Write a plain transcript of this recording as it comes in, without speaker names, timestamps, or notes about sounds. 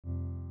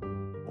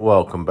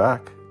Welcome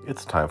back.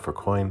 It's time for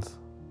coins.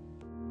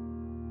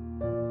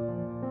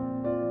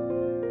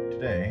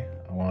 Today,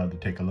 I wanted to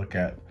take a look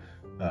at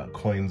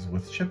coins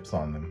with ships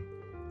on them.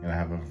 And I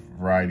have a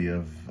variety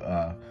of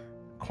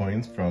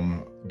coins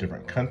from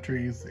different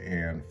countries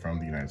and from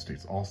the United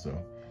States also.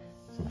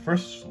 So the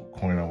first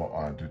coin I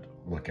wanted to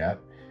look at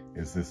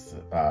is this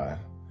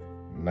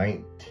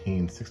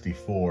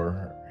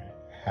 1964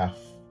 half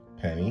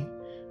penny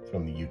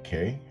from the UK.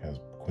 It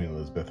has Queen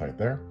Elizabeth right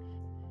there.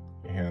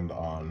 And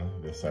on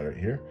this side right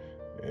here,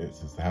 it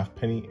says the half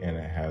penny, and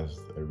it has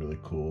a really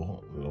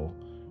cool little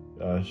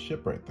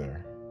ship right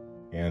there.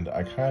 And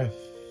I kind of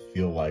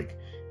feel like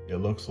it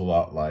looks a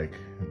lot like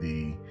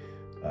the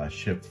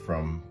ship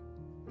from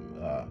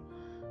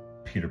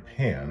Peter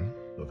Pan.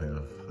 So they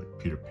have like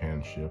Peter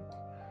Pan ship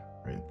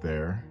right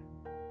there,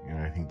 and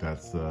I think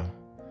that's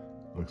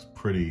looks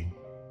pretty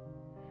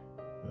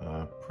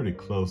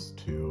close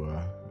to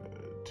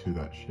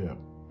that ship.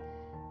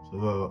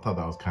 So I thought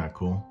that was kind of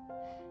cool.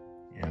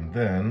 And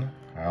then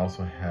I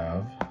also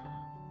have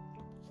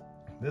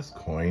this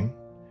coin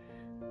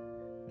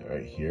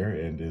right here.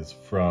 It is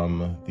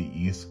from the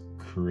East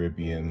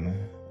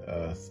Caribbean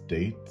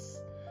states,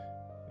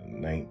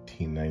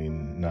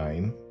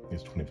 1999.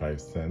 It's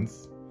 25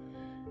 cents.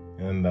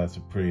 And that's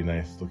a pretty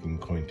nice looking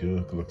coin too.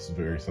 It looks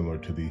very similar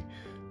to the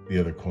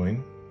other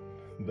coin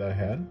that I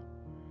had.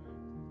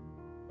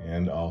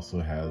 And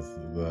also has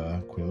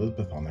the Queen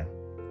Elizabeth on there.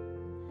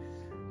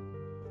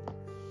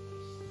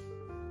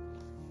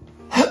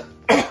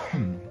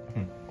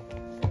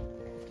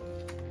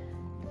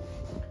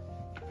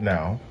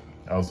 Now,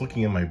 I was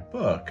looking in my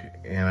book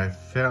and I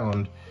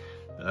found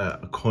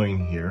a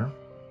coin here.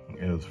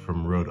 It was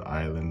from Rhode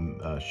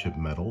Island Ship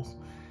Metals,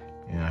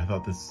 and I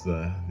thought this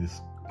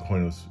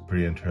coin was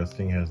pretty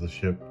interesting. It has the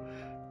ship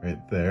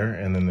right there,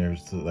 and then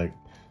there's like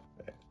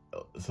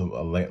looks like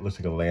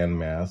a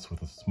landmass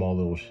with a small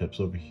little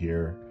ships over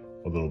here,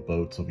 or little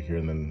boats over here,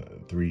 and then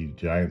 3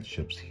 giant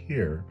ships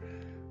here.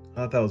 I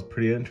thought that was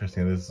pretty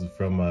interesting. This is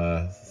from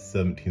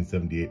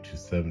 1778 to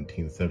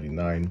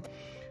 1779.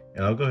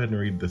 And I'll go ahead and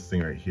read this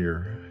thing right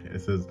here. It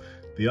says,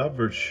 the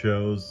obverse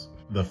shows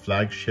the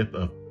flagship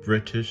of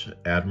British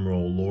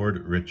Admiral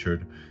Lord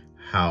Richard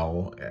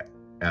Howe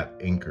at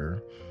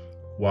anchor,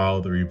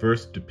 while the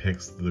reverse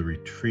depicts the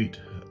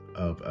retreat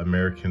of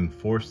American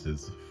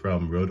forces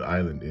from Rhode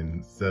Island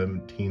in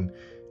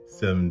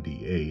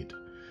 1778.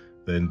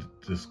 The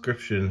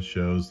description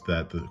shows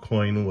that the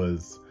coin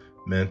was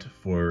meant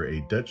for a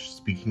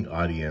Dutch-speaking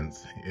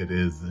audience. It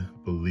is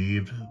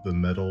believed the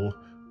metal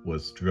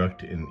was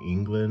struck in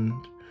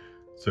England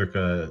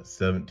circa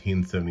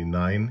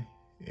 1779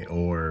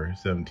 or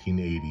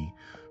 1780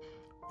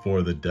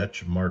 for the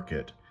Dutch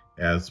market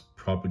as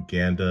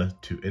propaganda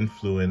to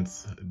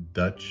influence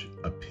Dutch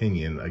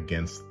opinion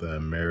against the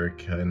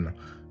American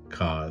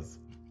cause.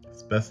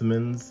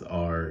 Specimens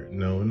are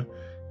known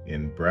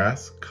in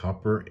brass,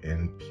 copper,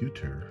 and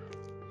pewter.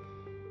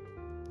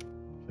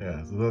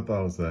 Yeah, so I thought that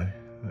was a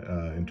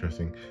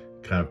interesting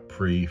kind of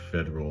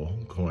pre-federal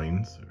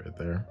coins right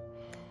there.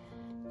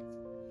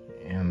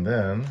 And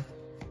then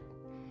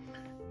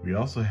we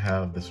also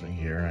have this one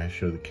here. I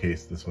showed the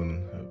case, this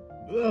one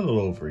a little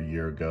over a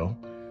year ago.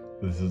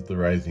 This is the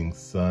Rising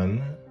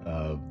Sun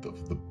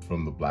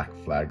from the Black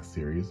Flag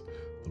series,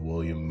 the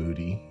William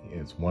Moody.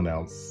 It's 1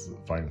 ounce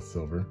fine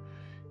silver.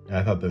 And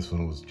I thought this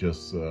one was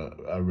just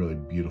a really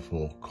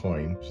beautiful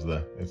coin. It's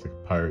like a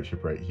pirate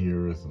ship right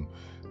here with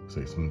looks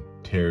like some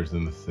tears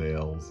in the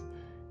sails.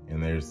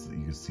 And you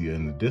can see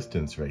in the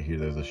distance right here,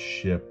 there's a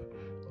ship.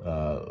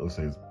 Looks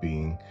like it's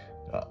being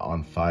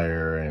on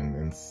fire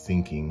and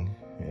sinking,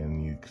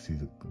 and you can see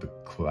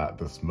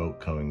the smoke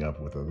coming up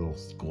with a little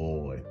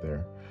skull right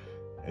there.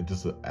 It's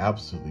just an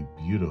absolutely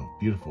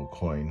beautiful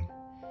coin.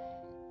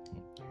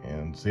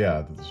 And so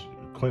yeah, the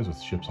coins with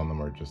ships on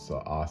them are just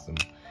awesome.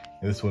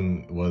 And this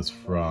one was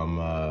from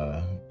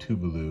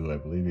Tuvalu, I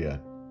believe. Yeah,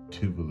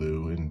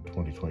 Tuvalu in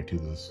 2022.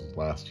 This was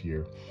last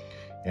year,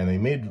 and they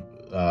made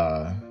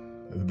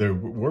they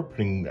were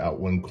putting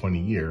out 1 coin a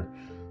year.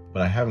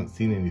 But I haven't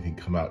seen anything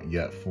come out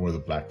yet for the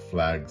Black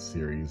Flag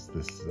series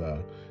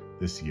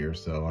this year,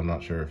 so I'm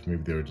not sure if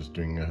maybe they were just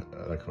doing a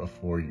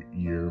 4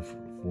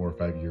 or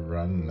 5 year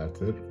run and that's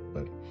it.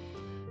 But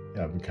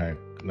yeah, it'd be kind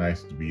of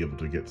nice to be able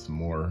to get some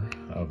more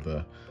of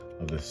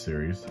this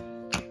series.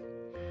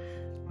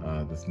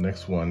 This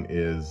next one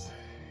is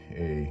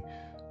a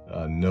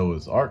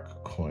Noah's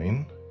Ark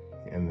coin,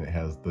 and it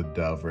has the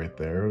dove right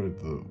there.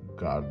 The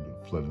God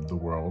flooded the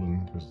world,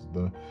 and there's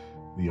the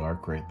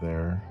ark right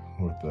there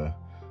with the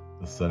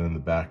sun in the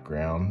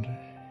background.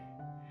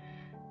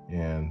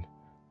 And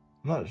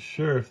I'm not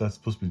sure if that's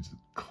supposed to be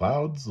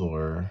clouds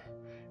or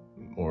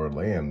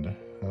land.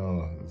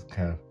 Oh, it's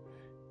kind of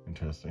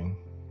interesting.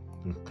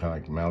 It's kind of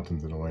like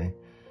mountains in a way.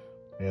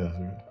 Yeah, it's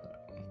a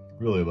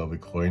really lovely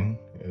coin.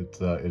 It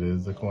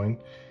is a coin,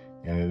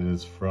 and it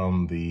is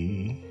from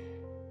the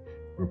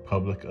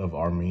Republic of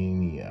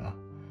Armenia.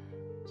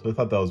 So I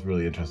thought that was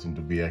really interesting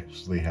to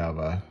actually have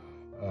a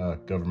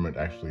government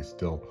actually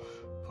still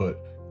put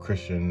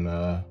Christian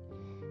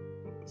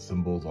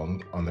symbols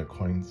on their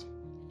coins.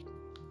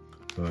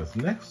 So this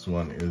next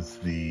one is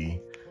the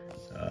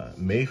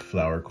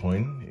Mayflower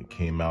coin. It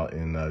came out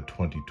in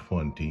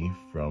 2020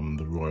 from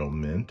the Royal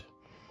Mint,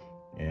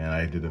 and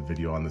I did a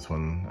video on this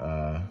one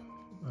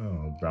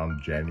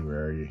around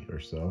January or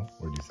so,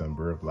 or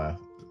December of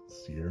last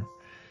year.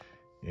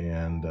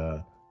 And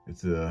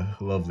it's a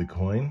lovely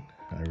coin.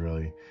 I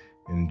really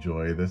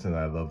enjoy this, and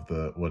I love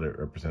what it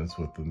represents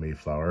with the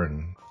Mayflower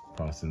and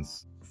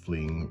Protestants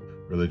fleeing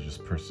religious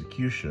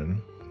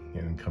persecution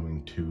and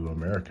coming to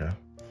America.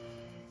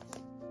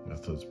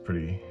 So it's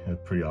pretty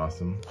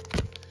awesome.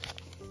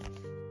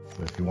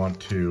 So if you want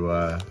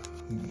to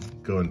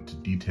go into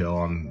detail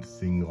on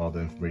seeing all the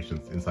information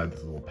inside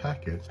this little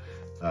packet,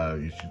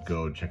 you should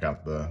go check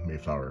out the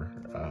Mayflower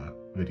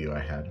video I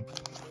had.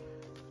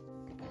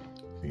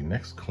 The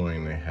next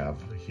coin I have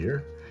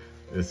here,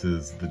 this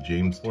is the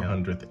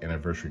Jamestown 400th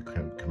anniversary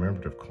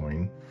commemorative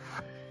coin,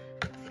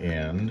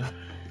 and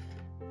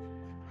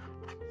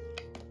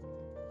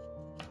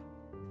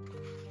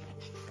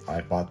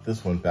I bought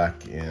this one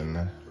back in,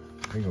 I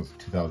think it was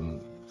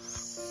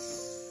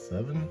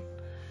 2007.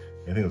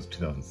 I think it was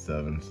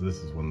 2007. So this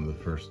is one of the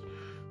first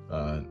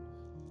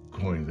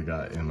coins I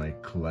got in my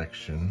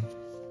collection,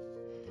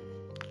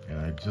 and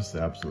I just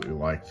absolutely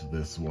liked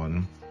this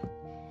one.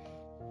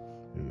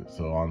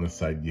 So on this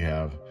side you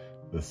have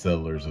the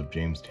settlers of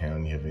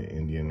Jamestown. You have an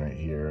Indian right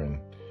here, and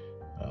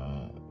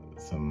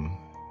some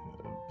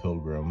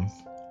pilgrims.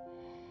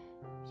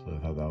 So I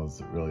thought that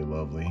was really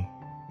lovely.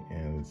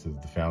 And it says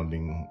the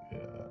founding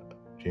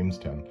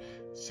Jamestown,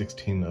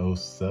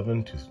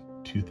 1607 to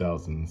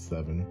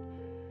 2007.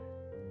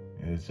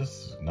 And it's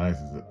just nice.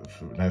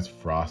 It's a nice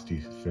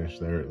frosty finish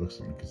there. It looks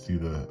like you can see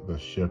the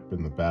ship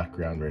in the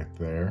background right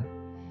there.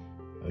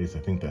 At least I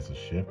think that's a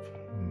ship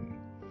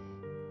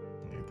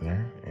right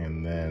there.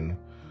 And then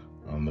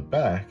on the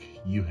back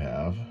you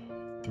have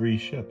 3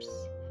 ships.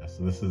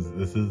 So this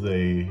is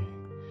a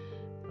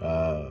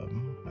I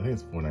think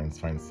it's 49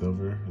 fine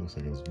silver. It looks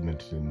like it was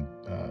minted in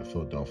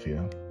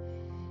Philadelphia.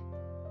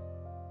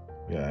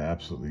 Yeah,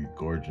 absolutely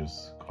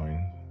gorgeous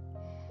coin.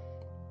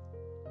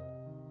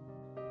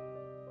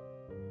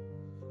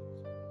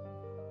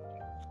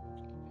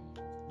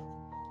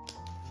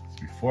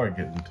 Before I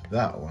get into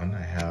that one,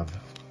 I have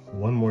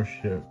one more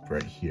ship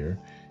right here,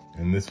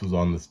 and this was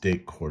on the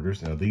state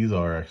quarters. Now these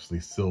are actually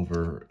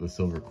the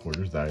silver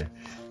quarters that I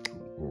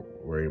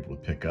were able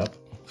to pick up,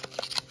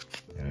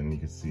 and you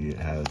can see it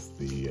has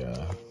the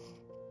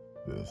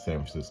San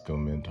Francisco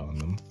Mint on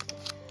them.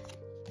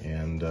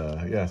 And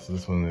yeah, so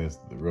this one is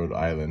the Rhode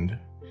Island.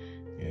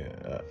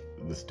 Yeah,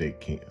 the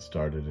state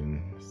started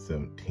in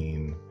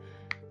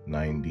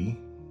 1790,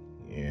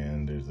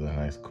 and there's a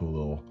nice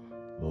cool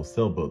little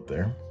sailboat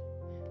there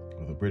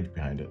with a bridge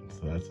behind it.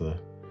 So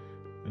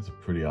that's a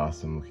pretty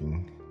awesome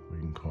looking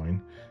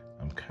coin.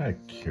 I'm kind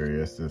of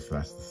curious if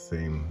that's supposed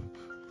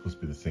to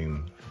be the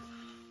same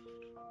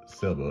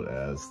sailboat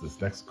as this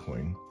next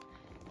coin.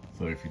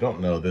 So if you don't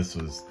know, this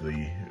was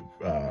the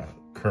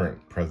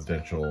current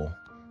presidential,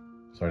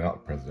 sorry,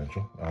 not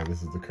presidential,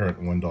 this is the current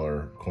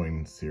 $1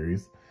 coin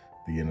series,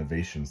 the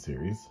Innovation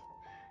series.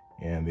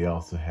 And they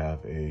also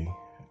have the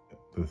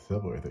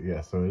sailboat right there.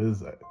 Yeah, so it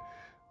is,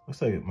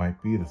 looks like it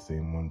might be the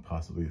same one,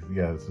 possibly.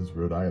 Yeah, this is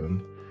Rhode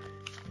Island,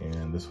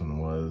 and this one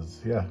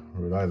was, yeah,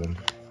 Rhode Island.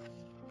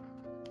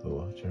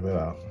 So check that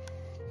out.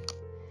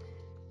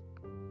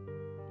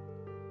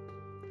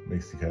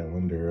 Makes you kind of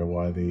wonder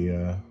why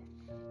they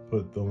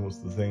put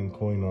almost the same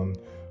coin on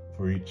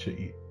for each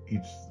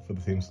for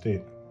the same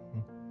state.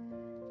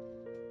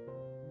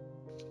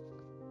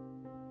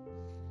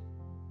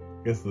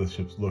 I guess the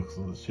ship looks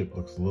a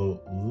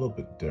little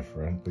bit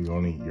different, but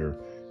you're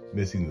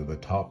missing the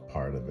top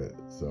part of it,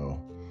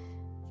 so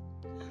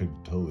it could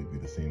totally be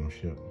the same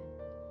ship.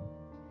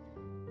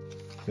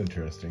 It's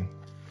interesting.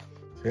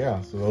 So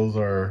yeah, so those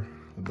are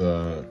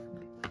the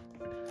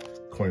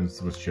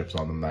coins with ships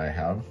on them that I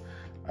have.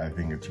 I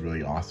think it's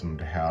really awesome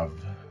to have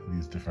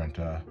these different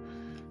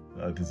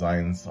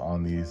designs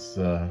on these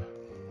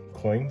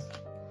coins.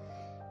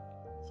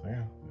 So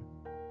yeah,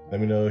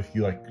 let me know if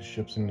you like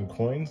ships and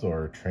coins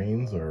or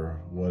trains or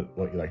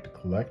what you like to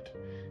collect.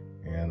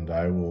 And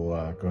I will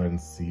go ahead and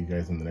see you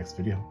guys in the next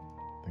video.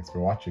 Thanks for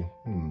watching.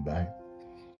 Bye.